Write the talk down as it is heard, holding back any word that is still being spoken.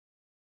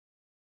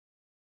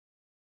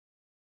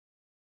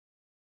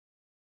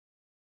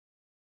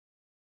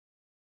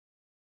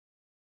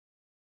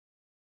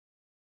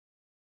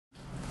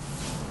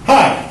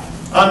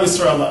I'm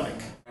Israel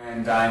Lutnick.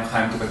 And I'm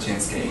Chaim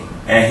Tokczynski.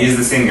 And he's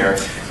the singer.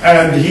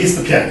 And he's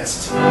the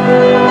pianist.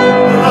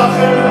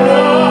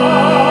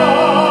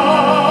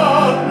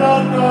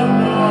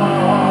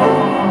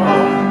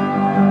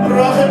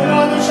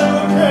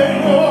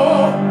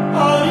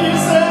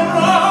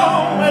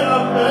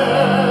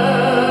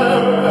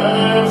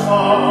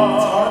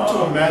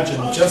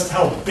 Just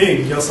how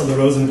big Yosel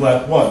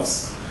Rosenblatt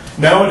was.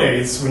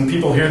 Nowadays, when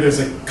people hear there's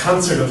a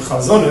concert of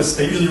chazonis,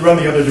 they usually run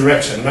the other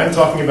direction. And I'm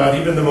talking about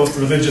even the most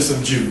religious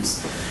of Jews.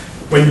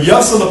 When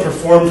Yosel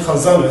performed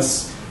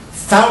chazonis,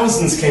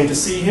 thousands came to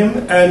see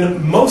him,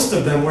 and most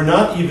of them were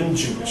not even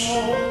Jewish.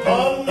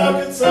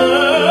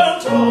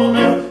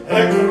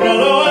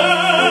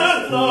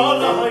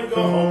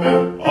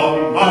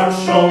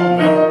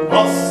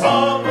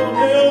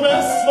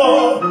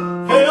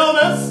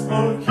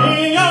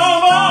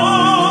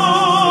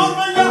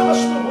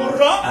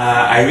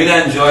 I really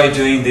enjoy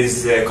doing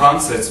these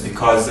concerts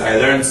because I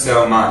learned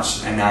so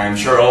much, and I'm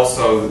sure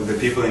also the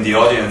people in the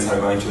audience are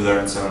going to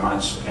learn so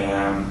much.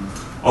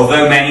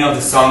 Although many of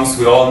the songs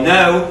we all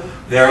know,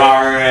 there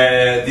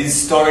are these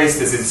stories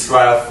that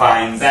Israel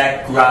finds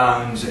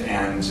background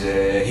and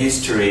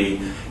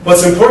history.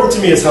 What's important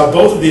to me is how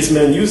both of these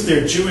men used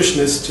their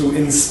Jewishness to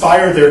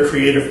inspire their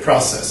creative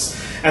process.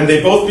 And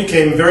they both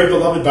became very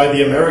beloved by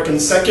the American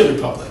secular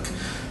public.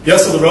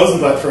 Yosel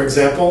Rosenblatt, for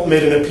example,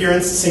 made an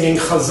appearance singing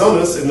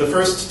chazonos in the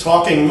first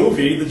talking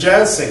movie, The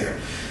Jazz Singer.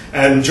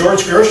 And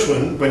George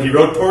Gershwin, when he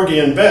wrote Porgy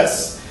and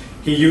Bess,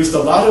 he used a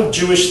lot of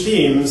Jewish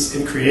themes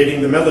in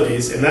creating the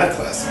melodies in that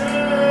classic.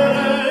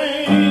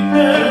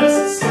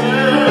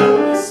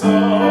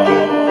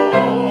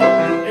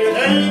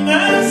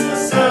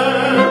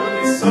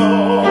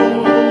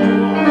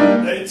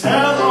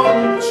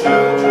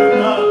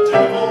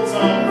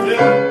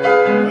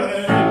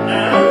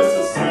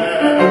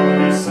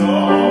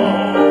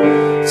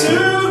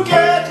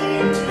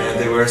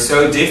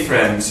 So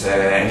different,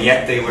 and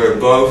yet they were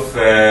both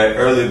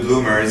early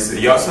bloomers.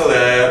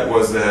 Yosel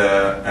was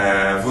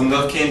a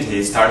wunderkind.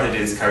 He started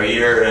his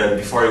career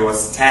before he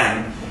was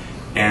 10,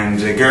 and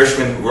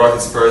Gershwin wrote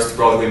his first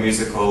Broadway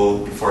musical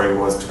before he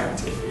was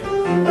 20.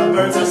 The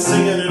birds are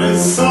singing, it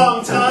is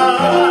song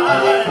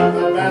time.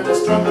 The band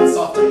is drumming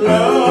soft and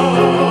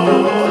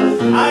low.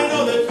 I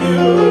know that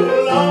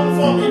you long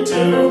for me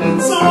too.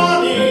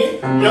 Swanee,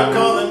 you're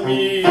calling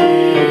me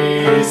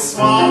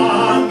Swanee.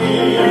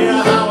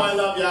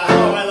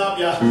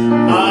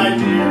 My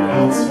dear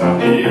old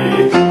Swanee,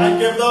 I'd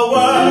give the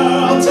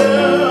world to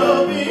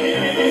me.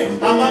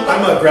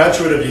 I'm a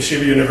graduate of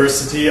Yeshiva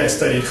University. I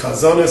studied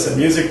chazonis and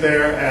music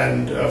there,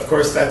 and of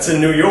course that's in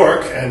New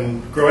York.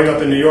 And growing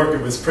up in New York,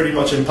 it was pretty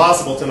much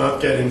impossible to not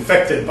get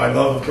infected by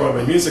love of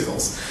Broadway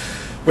musicals,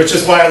 which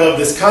is why I love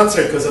this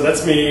concert, because it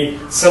lets me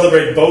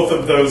celebrate both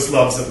of those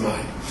loves of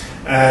mine.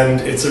 And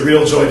it's a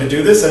real joy to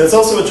do this, and it's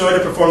also a joy to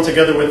perform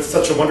together with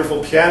such a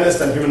wonderful pianist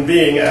and human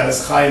being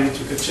as Chaim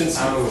Tokcz'ynsky.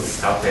 Oh,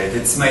 stop it.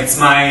 It's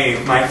my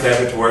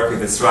pleasure to work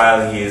with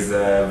Israel. He is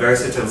a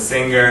versatile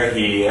singer.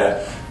 He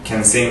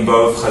can sing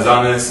both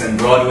chazonos and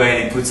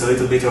Broadway, and he puts a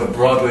little bit of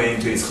Broadway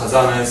into his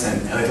chazonos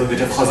and a little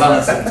bit of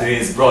chazonos into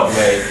his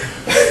Broadway.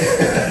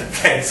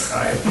 Thanks,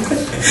 Chaim.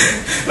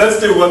 Let's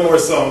do one more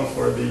song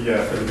for the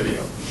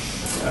video.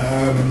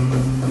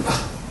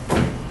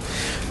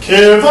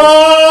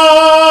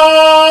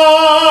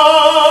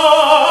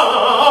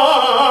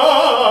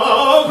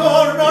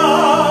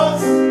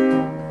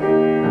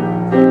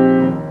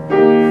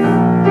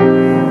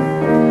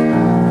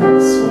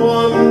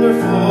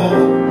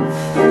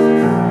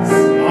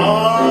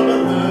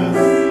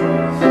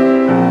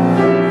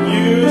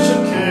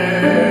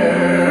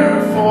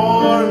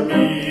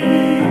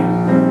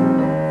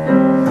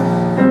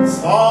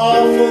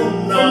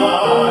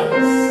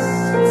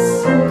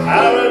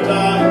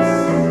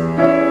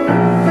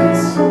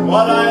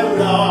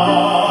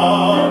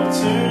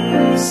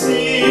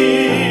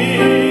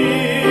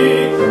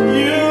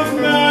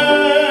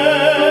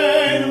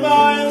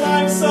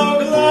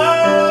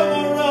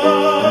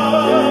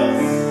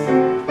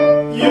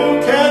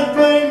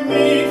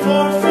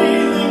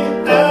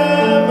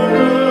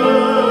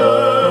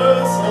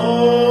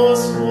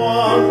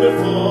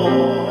 Wonderful.